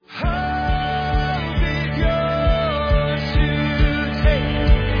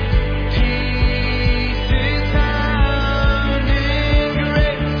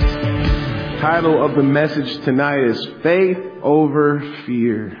title of the message tonight is Faith Over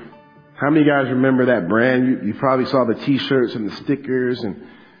Fear. How many guys remember that brand? You probably saw the t-shirts and the stickers, and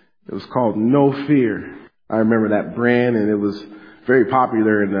it was called No Fear. I remember that brand, and it was very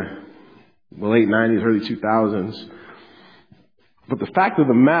popular in the late 90s, early 2000s. But the fact of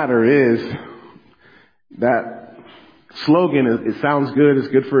the matter is that slogan, it sounds good, it's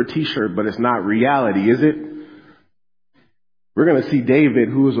good for a t-shirt, but it's not reality, is it? We're going to see David,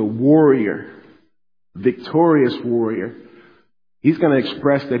 who is a warrior, victorious warrior. He's going to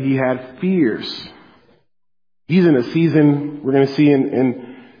express that he had fears. He's in a season, we're going to see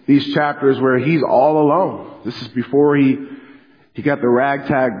in these chapters, where he's all alone. This is before he got the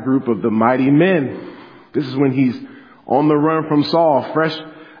ragtag group of the mighty men. This is when he's on the run from Saul, fresh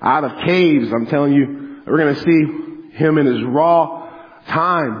out of caves. I'm telling you, we're going to see him in his raw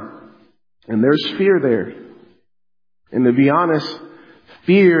time. And there's fear there. And to be honest,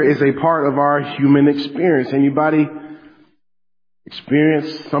 fear is a part of our human experience. Anybody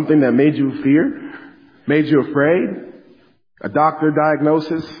experience something that made you fear? Made you afraid? A doctor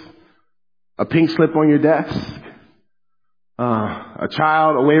diagnosis? A pink slip on your desk? A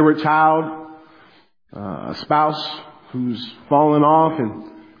child, a wayward child? A spouse who's fallen off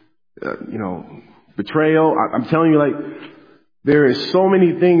and, betrayal? I'm telling you, there is so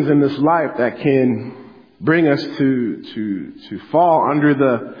many things in this life that can bring us to fall under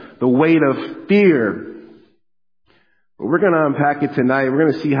the weight of fear. But we're going to unpack it tonight. We're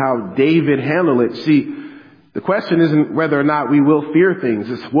going to see how David handled it. See, the question isn't whether or not we will fear things.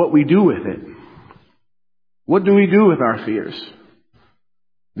 It's what we do with it. What do we do with our fears?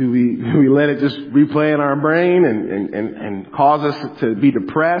 Do we let it just replay in our brain and cause us to be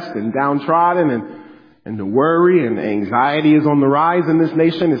depressed and downtrodden and to worry, and anxiety is on the rise in this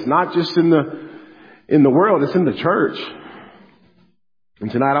nation? It's not just in the world, it's in the church.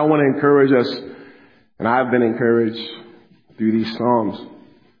 And tonight I want to encourage us, and I've been encouraged through these Psalms.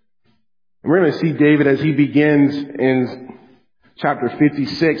 And we're going to see David as he begins in chapter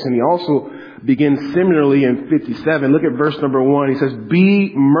 56, and he also begins similarly in 57. Look at verse number 1. He says,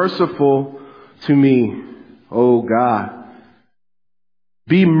 "Be merciful to me, O God.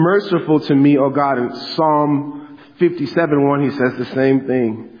 Be merciful to me, O God." In Psalm 57:1, he says the same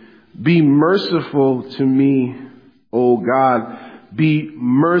thing. Be merciful to me, O God. Be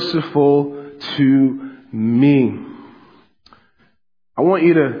merciful to me. I want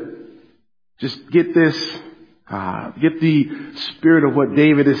you to just get this, get the spirit of what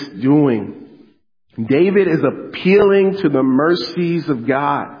David is doing. David is appealing to the mercies of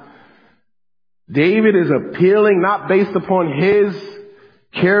God. David is appealing not based upon his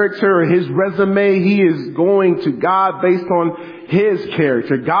character or his resume. He is going to God based on his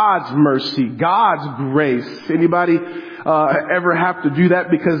character, God's mercy, God's grace. Anybody ever have to do that?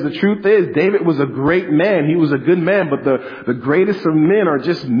 Because the truth is, David was a great man. He was a good man, but the greatest of men are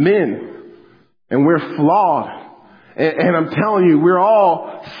just men. And we're flawed. And I'm telling you, we're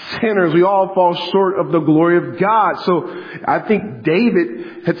all sinners. We all fall short of the glory of God. So I think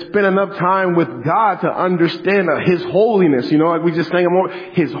David had spent enough time with God to understand his holiness. Like we just sang about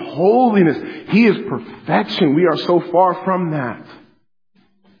his holiness. He is perfection. We are so far from that.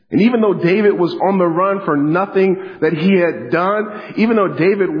 And even though David was on the run for nothing that he had done, even though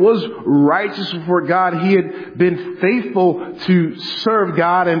David was righteous before God, he had been faithful to serve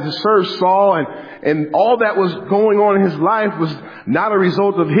God and to serve Saul, and all that was going on in his life was not a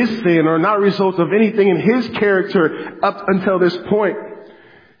result of his sin or not a result of anything in his character up until this point.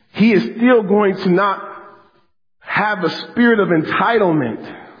 He is still going to not have a spirit of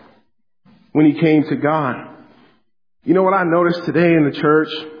entitlement when he came to God. You know what I noticed today in the church?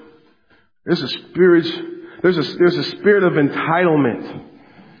 There's a spirit of entitlement.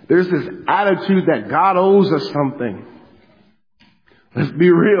 There's this attitude that God owes us something. Let's be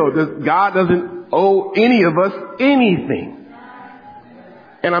real. God doesn't owe any of us anything.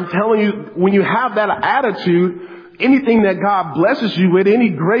 And I'm telling you, when you have that attitude, anything that God blesses you with, any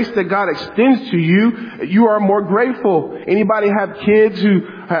grace that God extends to you, you are more grateful. Anybody have kids who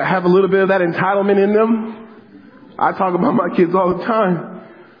have a little bit of that entitlement in them? I talk about my kids all the time.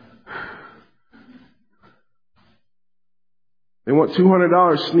 They want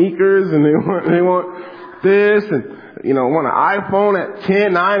 $200 sneakers, and they want this, and want an iPhone at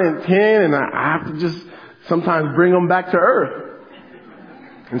 10, 9 and 10, and I have to just sometimes bring them back to earth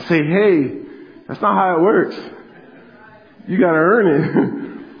and say, hey, that's not how it works. You got to earn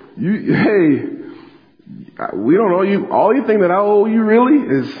it. We don't owe you. All you think that I owe you really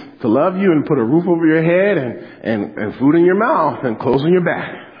is to love you and put a roof over your head and food in your mouth and clothes on your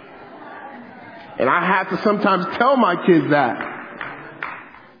back. And I have to sometimes tell my kids that.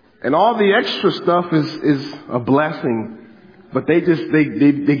 And all the extra stuff is a blessing. But they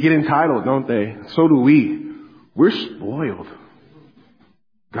get entitled, don't they? So do we. We're spoiled.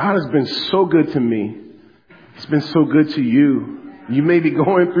 God has been so good to me. He's been so good to you. You may be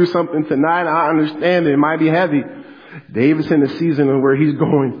going through something tonight. I understand it might be heavy. David's in a season where he's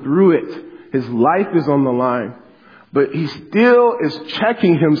going through it. His life is on the line. But he still is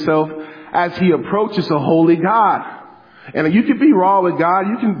checking himself as he approaches a holy God. And you can be raw with God.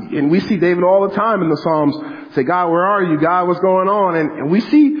 And we see David all the time in the Psalms say, God, where are you? God, what's going on? And we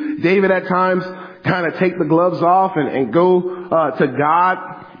see David at times kind of take the gloves off and go to God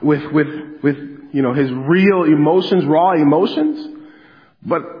with his real emotions, raw emotions.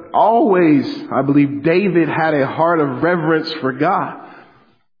 But always, I believe, David had a heart of reverence for God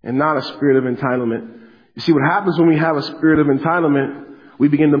and not a spirit of entitlement. You see, what happens when we have a spirit of entitlement, we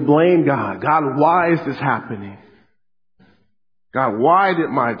begin to blame God. God, why is this happening? God, why did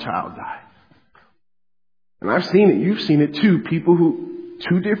my child die? And I've seen it. You've seen it too.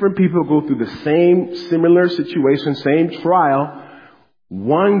 Two different people go through the same similar situation, same trial.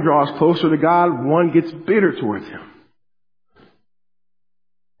 One draws closer to God. One gets bitter towards him.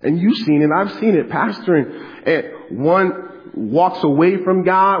 And you've seen it. I've seen it pastoring. And one walks away from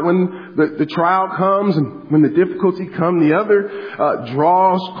God when the trial comes and when the difficulty comes. The other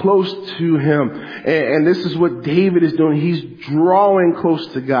draws close to him. And this is what David is doing. He's drawing close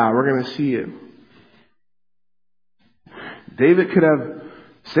to God. We're going to see it. David could have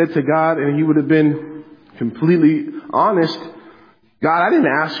said to God, and he would have been completely honest, God, I didn't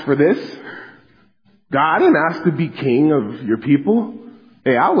ask for this. God, I didn't ask to be king of your people.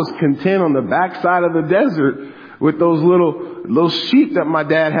 Hey, I was content on the backside of the desert with those little sheep that my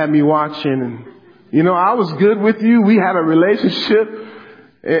dad had me watching. And, I was good with you. We had a relationship.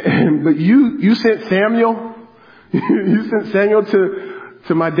 But you sent Samuel. You sent Samuel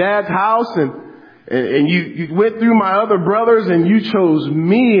to my dad's house and you went through my other brothers and you chose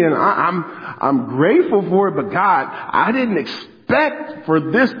me, and I'm grateful for it. But God, I didn't expect for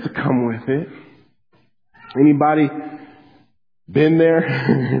this to come with it. Anybody been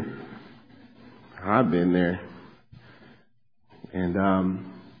there? I've been there. And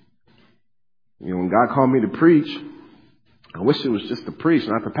when God called me to preach, I wish it was just to preach,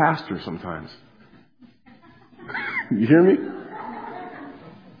 not the pastor sometimes. You hear me?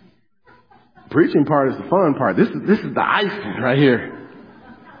 Preaching part is the fun part. This is the icing right here.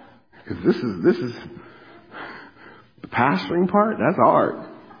 Because this is the pastoring part. That's hard.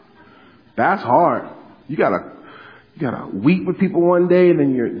 That's hard. You gotta weep with people one day, and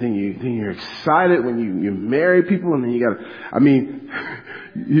then you're excited when you marry people, and then you gotta.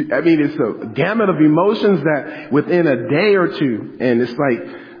 It's a gamut of emotions that within a day or two, and it's like,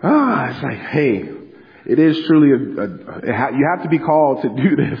 hey, it is truly you have to be called to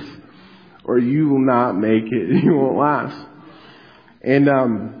do this, or you will not make it. You won't last. And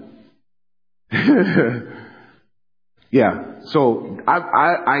yeah. So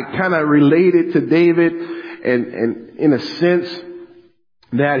I kind of related to David, and in a sense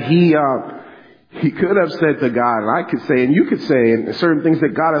that he could have said to God, and I could say, and you could say, and certain things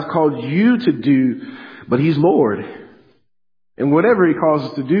that God has called you to do, but He's Lord. And whatever He calls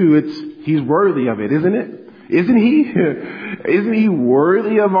us to do, He's worthy of it, isn't it? Isn't He? Isn't He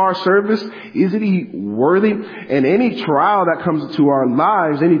worthy of our service? Isn't He worthy? And any trial that comes into our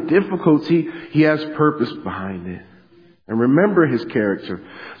lives, any difficulty, He has purpose behind it. And remember His character.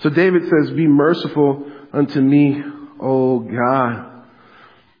 So David says, be merciful unto me, O God.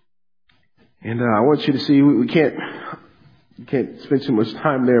 And I want you to see, we can't spend too much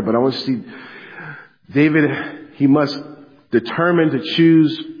time there, but I want you to see David, he must determine to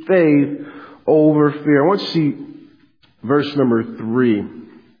choose faith over fear. I want you to see verse number 3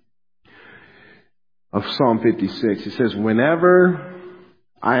 of Psalm 56. It says, whenever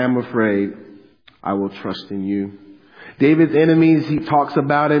I am afraid, I will trust in you. David's enemies, he talks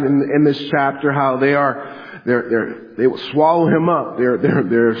about it in this chapter, how they will swallow him up.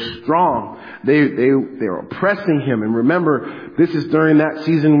 They're strong. They're oppressing him. And remember, this is during that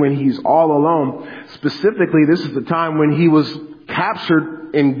season when he's all alone. Specifically, this is the time when he was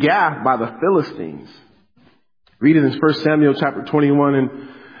captured in Gath by the Philistines. Read it in 1 Samuel chapter 21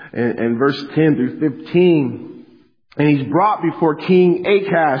 and verse 10 through 15. And he's brought before King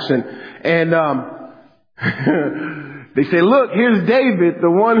Achash, and they say, look, here's David,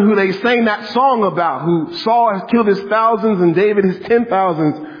 the one who they sang that song about, who Saul has killed his thousands and David his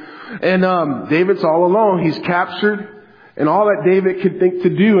 10,000s. And David's all alone. He's captured. And all that David could think to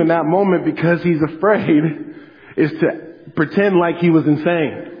do in that moment, because he's afraid, is to pretend like he was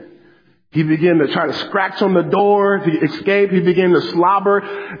insane. He began to try to scratch on the door to escape. He began to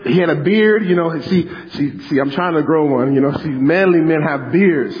slobber. He had a beard. See, I'm trying to grow one. See, manly men have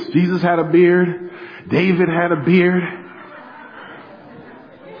beards. Jesus had a beard. David had a beard.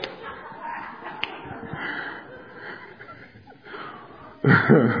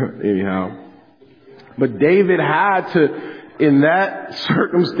 Anyhow. But David had to, in that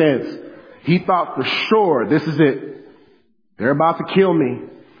circumstance, he thought for sure, this is it. They're about to kill me.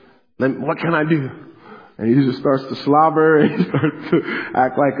 What can I do? And he just starts to slobber and he starts to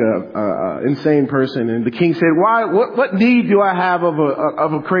act like a insane person. And the king said, "Why? What need do I have of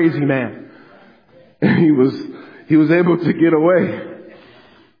a crazy man?" And he was able to get away.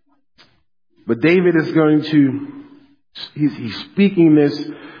 But David is going to, he's speaking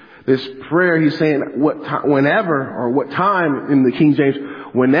this prayer. He's saying, what time in the King James,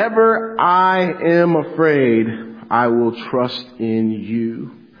 whenever I am afraid, I will trust in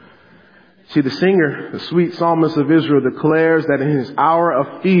you. See, the singer, the sweet psalmist of Israel, declares that in his hour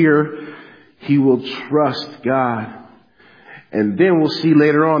of fear, he will trust God. And then we'll see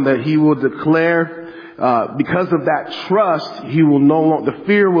later on that he will declare, because of that trust, he will no longer, the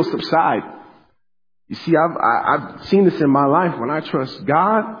fear will subside. You see, I've seen this in my life. When I trust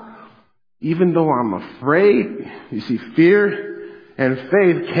God, even though I'm afraid, you see, fear and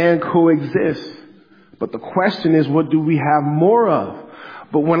faith can coexist. But the question is, what do we have more of?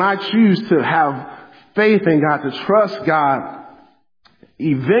 But when I choose to have faith in God, to trust God,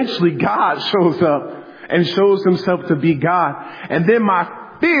 eventually God shows up and shows himself to be God. And then my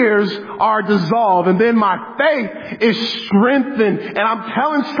fears are dissolved, and then my faith is strengthened. And I'm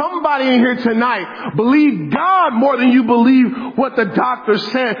telling somebody in here tonight, believe God more than you believe what the doctor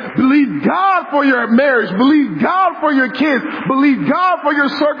said. Believe God for your marriage. Believe God for your kids. Believe God for your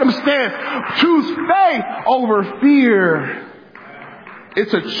circumstance. Choose faith over fear.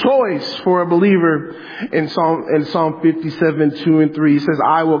 It's a choice for a believer. In Psalm 57, 2 and 3, he says,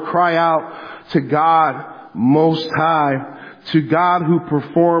 "I will cry out to God Most High, to God who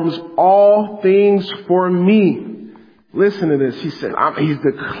performs all things for me." Listen to this. He said, he's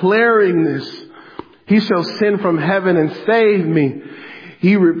declaring this. "He shall send from heaven and save me.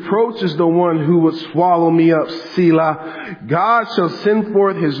 He reproaches the one who would swallow me up, Selah. God shall send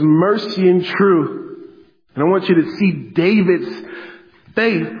forth his mercy and truth." And I want you to see David's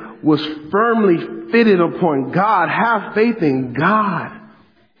faith was firmly fitted upon God. Have faith in God.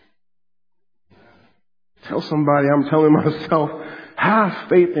 Tell somebody, I'm telling myself, have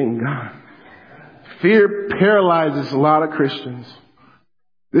faith in God. Fear paralyzes a lot of Christians.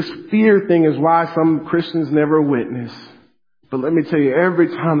 This fear thing is why some Christians never witness. But let me tell you, every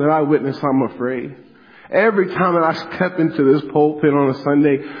time that I witness, I'm afraid. Every time that I step into this pulpit on a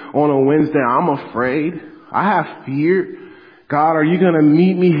Sunday, on a Wednesday, I'm afraid. I have fear. God, are you going to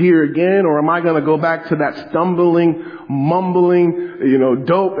meet me here again? Or am I going to go back to that stumbling, mumbling,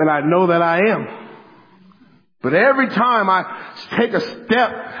 dope that I know that I am? But every time I take a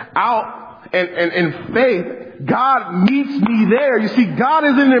step out in faith, God meets me there. You see, God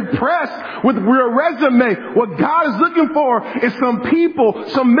isn't impressed with your resume. What God is looking for is some people,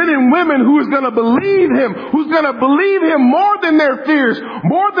 some men and women who is going to believe him, who's going to believe him more than their fears,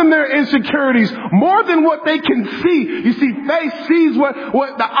 more than their insecurities, more than what they can see. You see, faith sees what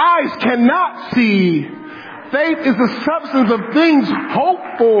the eyes cannot see. Faith is the substance of things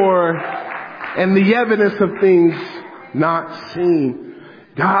hoped for and the evidence of things not seen.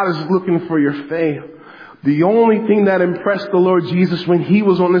 God is looking for your faith. The only thing that impressed the Lord Jesus when he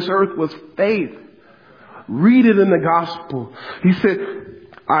was on this earth was faith. Read it in the gospel. He said,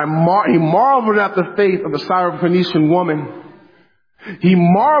 he marveled at the faith of the Syrophoenician woman. He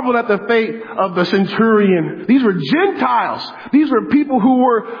marveled at the faith of the centurion. These were Gentiles. These were people who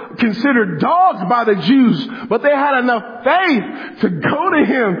were considered dogs by the Jews. But they had enough faith to go to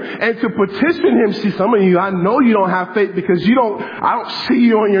him and to petition him. See, some of you, I know you don't have faith because I don't see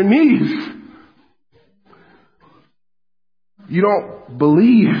you on your knees. You don't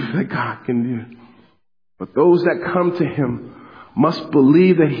believe that God can do it. But those that come to him must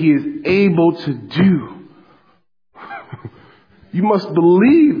believe that he is able to do. You must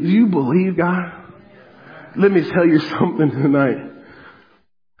believe. Do you believe God? Let me tell you something tonight.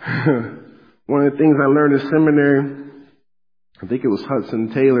 One of the things I learned in seminary, I think it was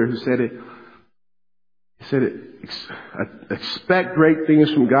Hudson Taylor who said it. He said it, expect great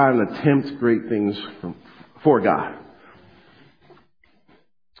things from God and attempt great things for God.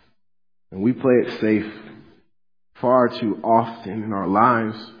 And we play it safe far too often in our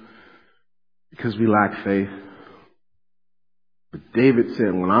lives because we lack faith. But David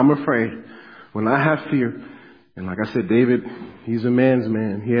said, when I'm afraid, when I have fear, And like I said, David, he's a man's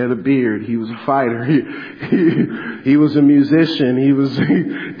man. He had a beard. He was a fighter. He was a musician. He was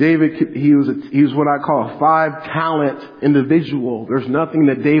what I call a 5-talent individual. There's nothing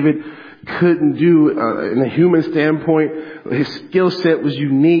that David couldn't do in a human standpoint. His skill set was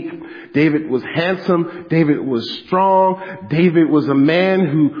unique. David was handsome. David was strong. David was a man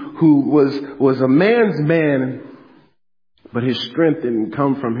who was a man's man. But his strength didn't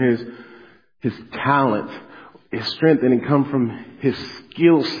come from his talent. His strength didn't come from his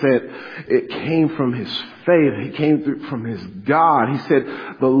skill set. It came from his faith. It came from his God. He said,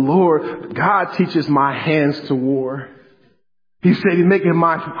 the Lord, God teaches my hands to war. He said, he's making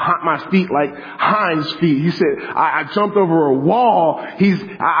my feet like hinds feet. He said, I jumped over a wall.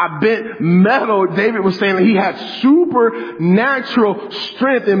 I bent metal. David was saying that he had supernatural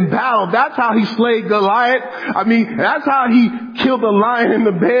strength in battle. That's how he slayed Goliath. I mean, that's how he killed the lion and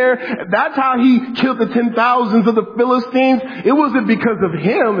the bear. That's how he killed the 10,000s of the Philistines. It wasn't because of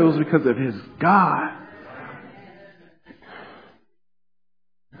him. It was because of his God.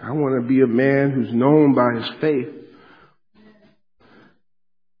 I want to be a man who's known by his faith.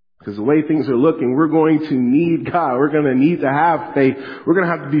 Because the way things are looking, we're going to need God. We're going to need to have faith. We're going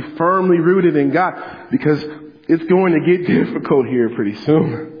to have to be firmly rooted in God because it's going to get difficult here pretty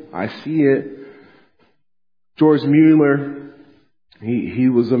soon. I see it. George Mueller, he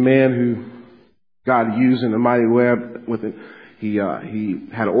was a man who God used in a mighty way with it. He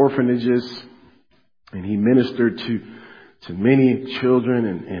had orphanages and he ministered to many children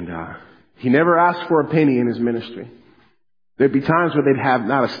and he never asked for a penny in his ministry. There'd be times where they'd have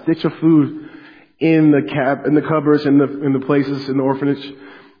not a stitch of food in the cupboards, in the places, in the orphanage.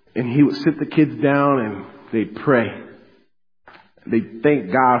 And he would sit the kids down and they'd pray. They'd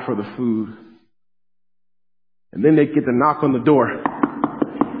thank God for the food. And then they'd get the knock on the door.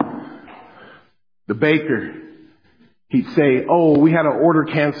 The baker, he'd say, oh, we had an order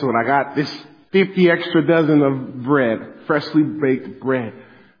canceled. I got this 50 extra dozen of bread, freshly baked bread.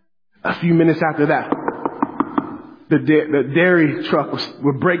 A few minutes after that, the dairy truck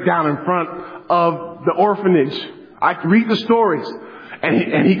would break down in front of the orphanage. I could read the stories.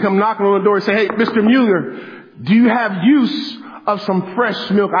 And he'd come knocking on the door and say, hey, Mr. Mueller, do you have use of some fresh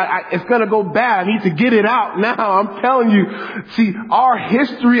milk? It's going to go bad. I need to get it out now. I'm telling you. See, our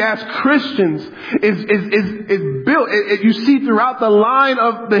history as Christians is built. You see throughout the line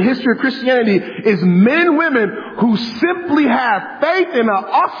of the history of Christianity is men, women who simply have faith in an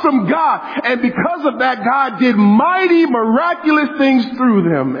awesome God. And because of that, God did mighty, miraculous things through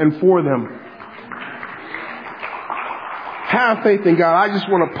them and for them. Have faith in God. I just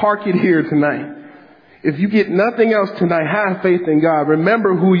want to park it here tonight. If you get nothing else tonight, have faith in God.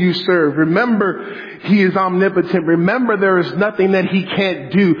 Remember who you serve. Remember He is omnipotent. Remember there is nothing that He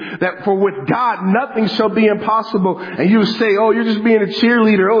can't do. That for with God, nothing shall be impossible. And you say, oh, you're just being a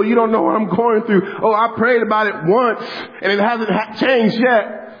cheerleader. Oh, you don't know what I'm going through. Oh, I prayed about it once and it hasn't changed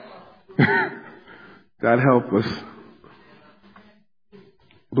yet. God help us.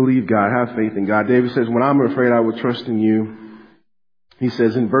 Believe God. Have faith in God. David says, when I'm afraid, I will trust in you. He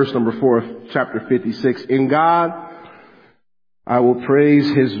says in verse number 4 of chapter 56, in God I will praise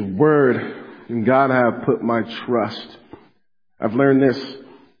His word. In God I have put my trust. I've learned this.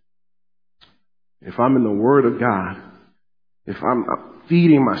 If I'm in the word of God, if I'm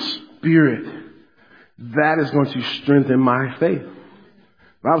feeding my spirit, that is going to strengthen my faith.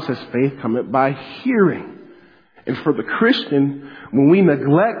 The Bible says faith cometh by hearing. And for the Christian, when we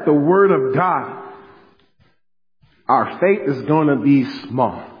neglect the word of God, our faith is going to be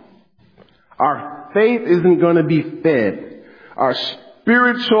small. Our faith isn't going to be fed. Our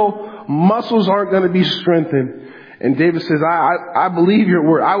spiritual muscles aren't going to be strengthened. And David says, I believe your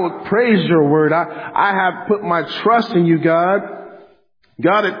word. I will praise your word. I have put my trust in you, God.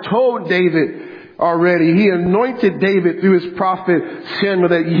 God had told David already. He anointed David through his prophet Samuel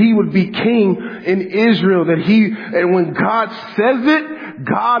that he would be king in Israel. And when God says it,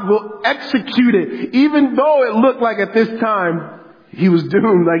 God will execute it. Even though it looked like at this time he was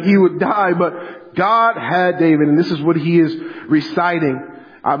doomed, like he would die. But God had David, and this is what he is reciting,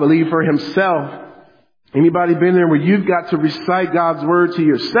 I believe, for himself. Anybody been there where you've got to recite God's word to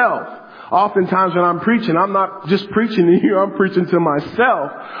yourself? Oftentimes when I'm preaching, I'm not just preaching to you, I'm preaching to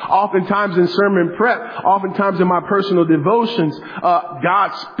myself. Oftentimes in sermon prep, oftentimes in my personal devotions,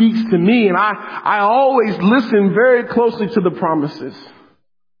 God speaks to me, and I always listen very closely to the promises.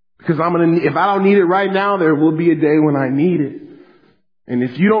 Because if I don't need it right now, there will be a day when I need it. And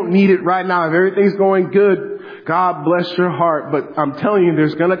if you don't need it right now, if everything's going good, God bless your heart. But I'm telling you,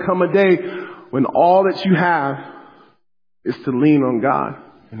 there's going to come a day when all that you have is to lean on God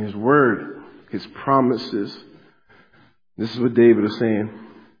and His word, His promises. This is what David is saying.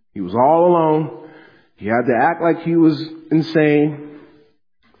 He was all alone. He had to act like he was insane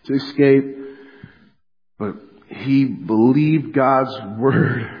to escape. But he believed God's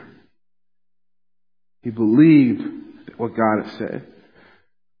word. He believed what God had said.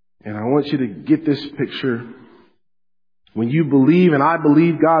 And I want you to get this picture. When you believe and I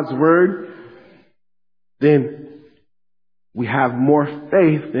believe God's word, then we have more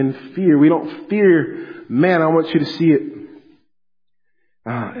faith than fear. We don't fear man. I want you to see it.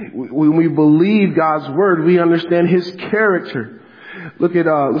 When we believe God's word, we understand His character. Look at,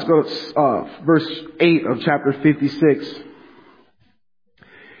 let's go to verse 8 of chapter 56.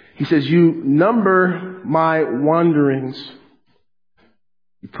 He says, you number my wanderings.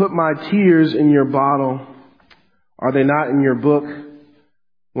 You put my tears in your bottle. Are they not in your book?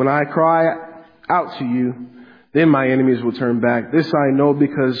 When I cry out to you, then my enemies will turn back. This I know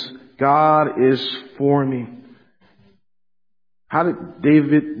because God is for me. How did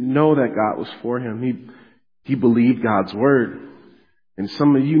David know that God was for him? He believed God's word. And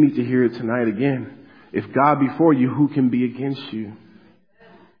some of you need to hear it tonight again. If God be for you, who can be against you?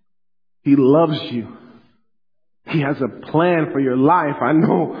 He loves you. He has a plan for your life. I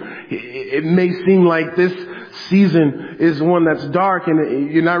know it may seem like this season is one that's dark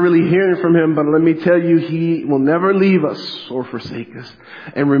and you're not really hearing from Him, but let me tell you, He will never leave us or forsake us.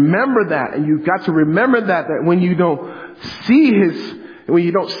 And remember that. And you've got to remember that when you don't see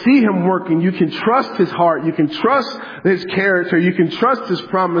Him working, you can trust His heart. You can trust His character. You can trust His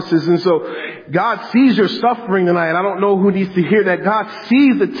promises. And so God sees your suffering tonight. I don't know who needs to hear that. God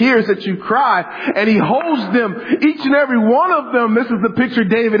sees the tears that you cry and He holds them, each and every one of them. This is the picture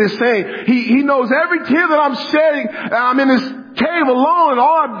David is saying. He knows every tear that I'm shedding. I'm in this cave alone and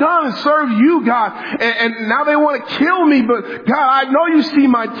all I've done is serve you, God. And now they want to kill me, but God, I know you see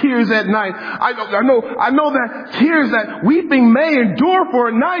my tears at night. I know that tears, that weeping may endure for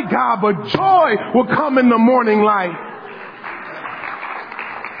a night, God, but joy will come in the morning light.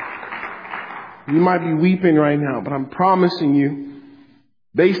 You might be weeping right now, but I'm promising you,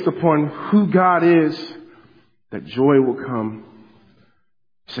 based upon who God is, that joy will come.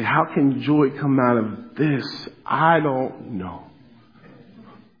 Say, how can joy come out of this? I don't know.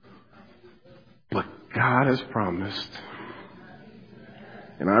 But God has promised.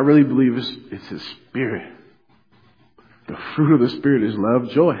 And I really believe it's His Spirit. The fruit of the Spirit is love,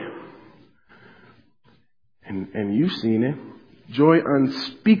 joy. And you've seen it. Joy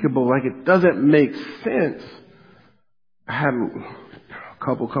unspeakable, like it doesn't make sense. I had a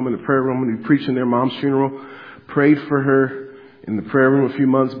couple come in the prayer room when we preached in their mom's funeral. Prayed for her in the prayer room a few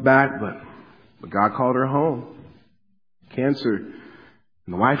months back, but God called her home. Cancer.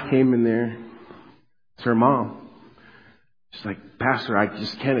 And the wife came in there. It's her mom. She's like, Pastor, I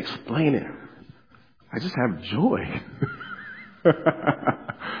just can't explain it. I just have joy.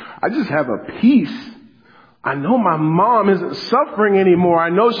 I just have a peace. I know my mom isn't suffering anymore. I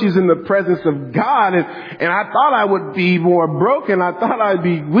know she's in the presence of God. And I thought I would be more broken. I thought I'd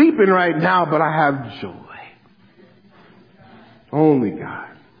be weeping right now, but I have joy. Only God.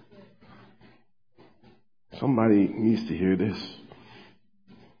 Somebody needs to hear this.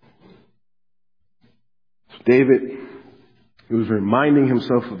 David, he was reminding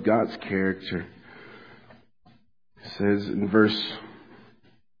himself of God's character. It says in verse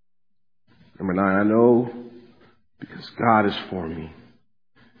number 9, I know because God is for me.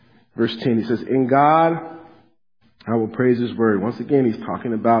 Verse 10, he says, in God, I will praise His word. Once again, he's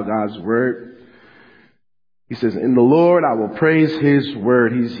talking about God's word. He says, in the Lord, I will praise His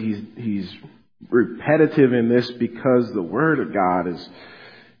word. He's repetitive in this because the word of God is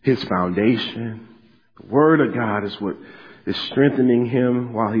His foundation. The word of God is what is strengthening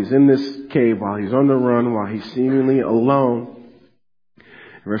him while he's in this cave, while he's on the run, while he's seemingly alone.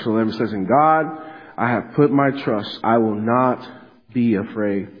 Verse 11 says, in God, I have put my trust. I will not be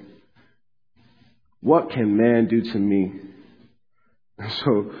afraid. What can man do to me? And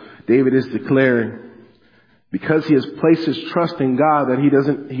so David is declaring, because he has placed his trust in God,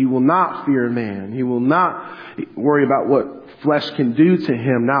 that he will not fear man. He will not worry about what flesh can do to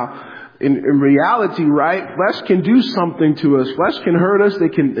him. Now, in reality, right, flesh can do something to us. Flesh can hurt us. They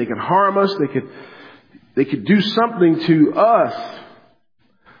can harm us. They could do something to us.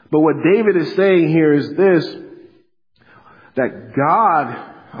 But what David is saying here is this, that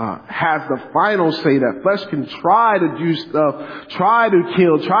God has the final say, that flesh can try to do stuff, try to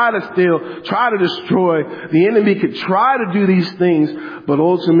kill, try to steal, try to destroy. The enemy could try to do these things, but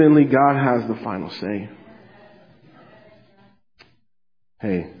ultimately God has the final say.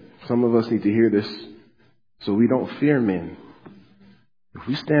 Hey, some of us need to hear this so we don't fear men. If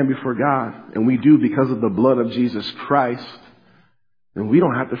we stand before God, and we do because of the blood of Jesus Christ, then we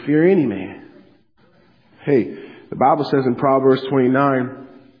don't have to fear any man. Hey, the Bible says in Proverbs 29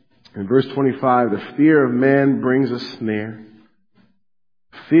 and verse 25, the fear of man brings a snare.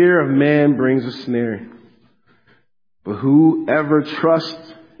 Fear of man brings a snare. But whoever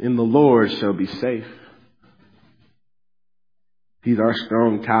trusts in the Lord shall be safe. He's our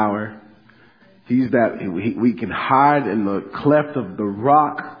strong tower. He's that we can hide in the cleft of the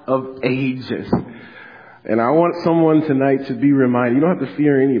rock of ages. And I want someone tonight to be reminded, you don't have to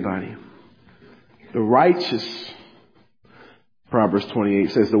fear anybody. The righteous, Proverbs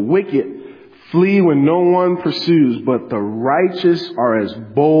 28 says, the wicked flee when no one pursues, but the righteous are as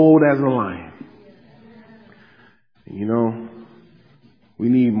bold as a lion. And you know, we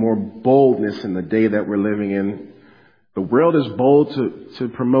need more boldness in the day that we're living in. The world is bold to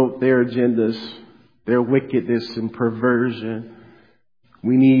promote their agendas, their wickedness and perversion.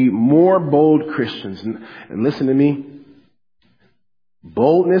 We need more bold Christians. And listen to me.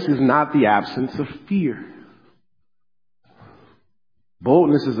 Boldness is not the absence of fear.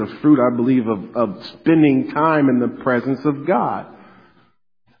 Boldness is a fruit, I believe, of spending time in the presence of God.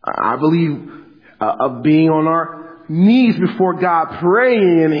 I believe of being on our knees before God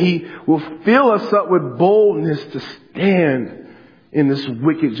praying, and He will fill us up with boldness to stand in this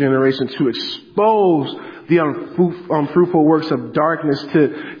wicked generation, to expose the unfruitful works of darkness,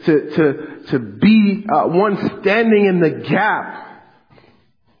 to be one standing in the gap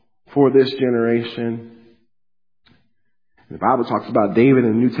for this generation. The Bible talks about David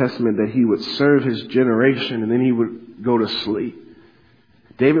in the New Testament that he would serve his generation and then he would go to sleep.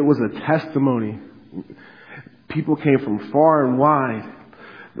 David was a testimony. People came from far and wide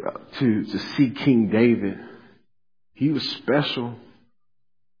to see King David. He was special.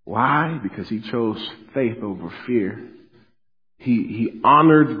 Why? Because he chose faith over fear. He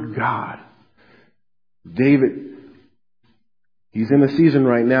honored God. David, he's in a season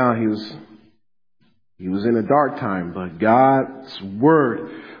right now. He was in a dark time, but God's word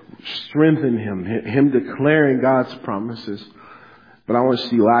strengthened him declaring God's promises. But I want to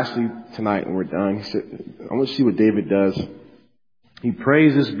see lastly tonight when we're done, I want to see what David does. He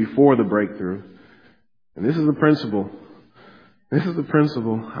praises before the breakthrough. And this is the principle. This is the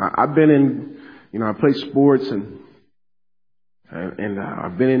principle. I've been in, I played sports and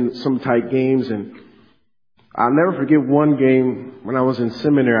I've been in some tight games, and I'll never forget one game when I was in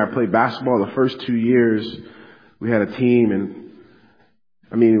seminary. I played basketball the first 2 years. We had a team,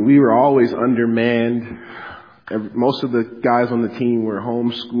 and we were always undermanned. Most of the guys on the team were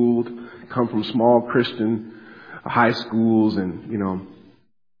homeschooled, come from small Christian high schools, and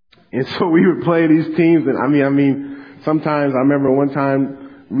so we would play these teams, and sometimes I remember one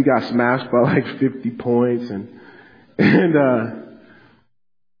time we got smashed by like 50 points, but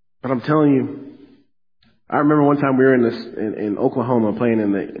I'm telling you, I remember one time we were in Oklahoma playing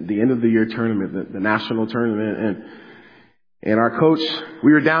in the end of the year tournament, the national tournament, and our coach,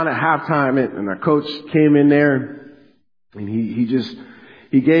 we were down at halftime, and our coach came in there, and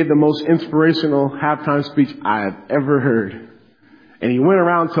he gave the most inspirational halftime speech I have ever heard. And he went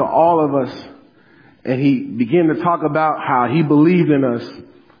around to all of us, and he began to talk about how he believed in us,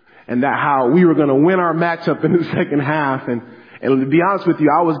 and that how we were going to win our matchup in the second half. And to be honest with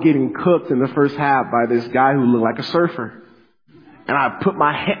you, I was getting cooked in the first half by this guy who looked like a surfer. And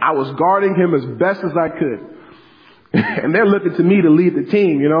I was guarding him as best as I could. And they're looking to me to lead the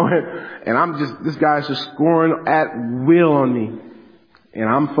team, and this guy's just scoring at will on me. And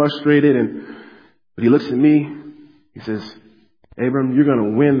I'm frustrated, but he looks at me, he says, Abram, you're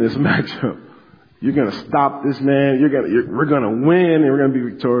going to win this matchup. You're going to stop this man. We're going to win, and we're going to be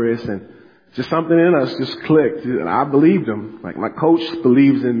victorious. And just something in us just clicked. And I believed him. Like my coach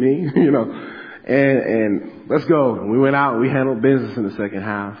believes in me, and let's go. And we went out and we handled business in the second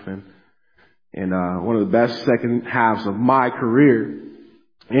half. And one of the best second halves of my career.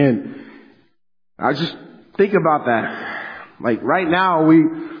 And I just think about that. Like right now,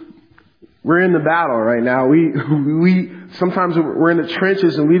 we're in the battle right now. We sometimes we're in the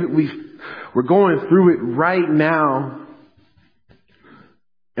trenches, and we're going through it right now.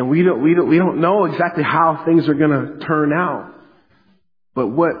 And we don't know exactly how things are going to turn out. But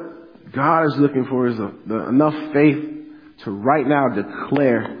what God is looking for is enough faith to right now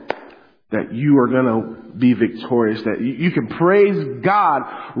declare that you are going to be victorious, that you can praise God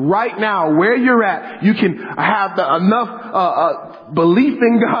right now where you're at. You can have enough belief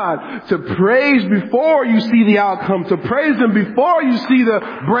in God to praise before you see the outcome, to praise Him before you see the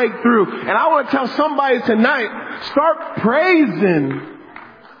breakthrough. And I want to tell somebody tonight, start praising.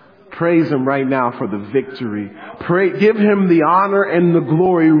 Praise him right now for the victory. Give him the honor and the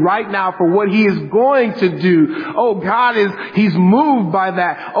glory right now for what he is going to do. Oh, he's moved by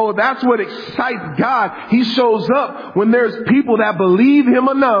that. Oh, that's what excites God. He shows up when there's people that believe him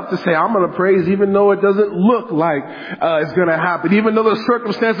enough to say, I'm going to praise even though it doesn't look like it's going to happen. Even though the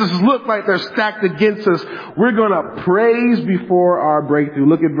circumstances look like they're stacked against us, we're going to praise before our breakthrough.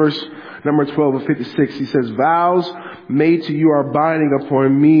 Look at verse number 12 of 56. He says, vows made to you are binding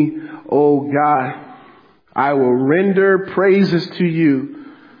upon me, O God. I will render praises to you.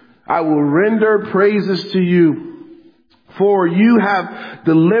 I will render praises to you. For you have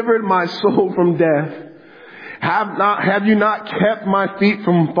delivered my soul from death. Have you not kept my feet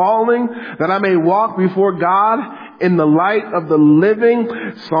from falling, that I may walk before God in the light of the living?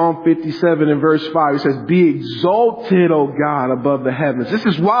 Psalm 57 and verse 5, it says, be exalted, O God, above the heavens. This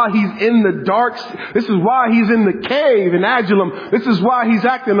is why he's in the dark. This is why he's in the cave in Adullam. This is why he's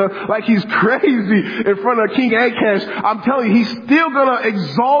acting like he's crazy in front of King Achash. I'm telling you, he's still going to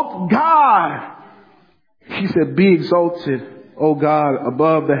exalt God. He said, be exalted, O God,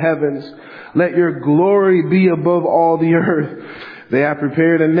 above the heavens. Let your glory be above all the earth. They have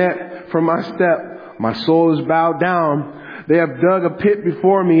prepared a net for my step. My soul is bowed down. They have dug a pit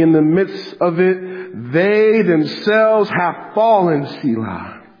before me. In the midst of it, they themselves have fallen.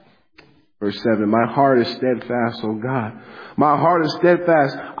 Selah. Verse 7, my heart is steadfast, O God. My heart is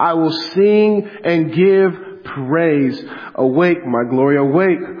steadfast. I will sing and give praise. Awake, my glory,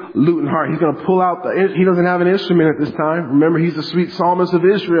 awake, lute and harp. He's going to pull out he doesn't have an instrument at this time. Remember, he's the sweet psalmist of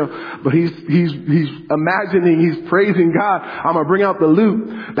Israel, but he's imagining, he's praising God. I'm going to bring out the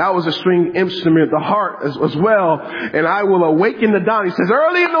lute. That was a string instrument, the harp as well. And I will awaken the dawn. He says,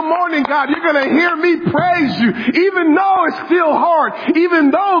 early in the morning, God, you're going to hear me praise you, even though it's still hard, even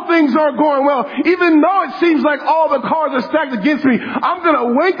though things aren't going well, even though it seems like all the cards are stacked against me. I'm going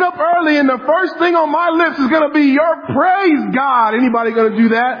to wake up early, and the first thing on my lips is going to be your praise, God. Anybody going to do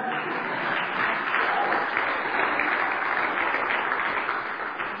that?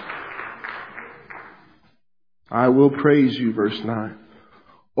 I will praise you, verse 9.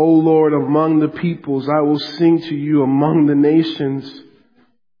 O Lord, among the peoples, I will sing to you among the nations.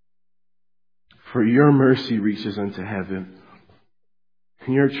 For your mercy reaches unto heaven,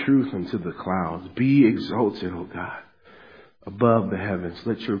 and your truth unto the clouds. Be exalted, O God, above the heavens.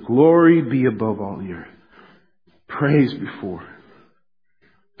 Let your glory be above all the earth. Praise before.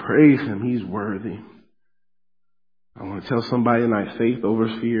 Praise him. He's worthy. I want to tell somebody tonight, faith over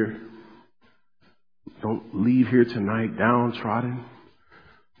fear. Don't leave here tonight downtrodden.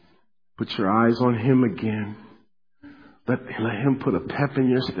 Put your eyes on him again. Let him put a pep in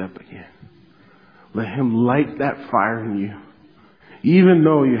your step again. Let him light that fire in you. Even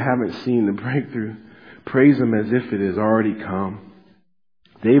though you haven't seen the breakthrough, praise him as if it has already come.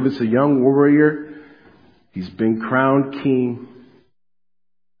 David's a young warrior. He's been crowned king.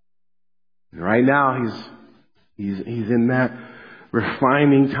 And right now he's in that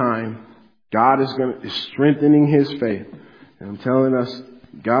refining time. God is strengthening his faith. And I'm telling us,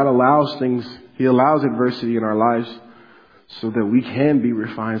 God allows things, he allows adversity in our lives so that we can be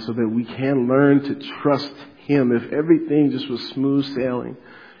refined, so that we can learn to trust him. If everything just was smooth sailing,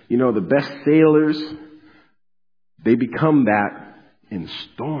 the best sailors, they become that in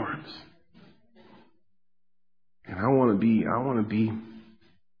storms. And I want to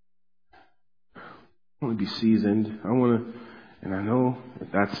be seasoned. And I know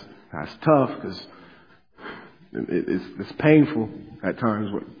that's tough because it's painful at times,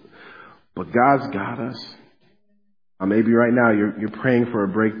 but God's got us. Maybe right now you're praying for a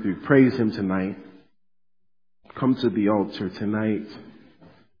breakthrough. Praise him tonight. Come to the altar tonight.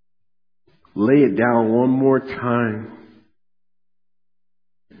 Lay it down one more time.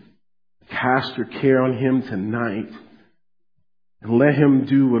 Cast your care on him tonight. And let him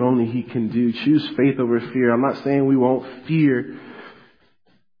do what only he can do. Choose faith over fear. I'm not saying we won't fear,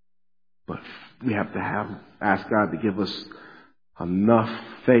 but we have to ask God to give us enough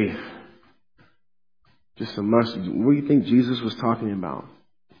faith. Just a mustard. What do you think Jesus was talking about?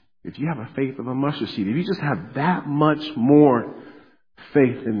 If you have a faith of a mustard seed, if you just have that much more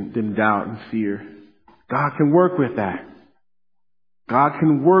faith than doubt and fear, God can work with that. God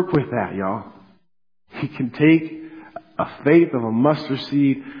can work with that, y'all. He can take a faith of a mustard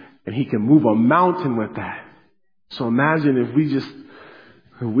seed and he can move a mountain with that. So imagine if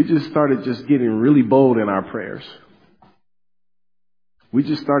we just started just getting really bold in our prayers. We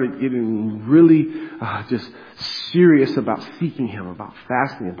just started getting really just serious about seeking him, about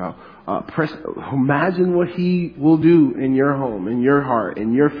fasting, about imagine what he will do in your home, in your heart,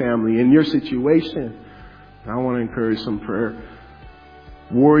 in your family, in your situation. I want to encourage some prayer.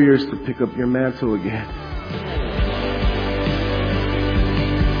 warriors to pick up your mantle again.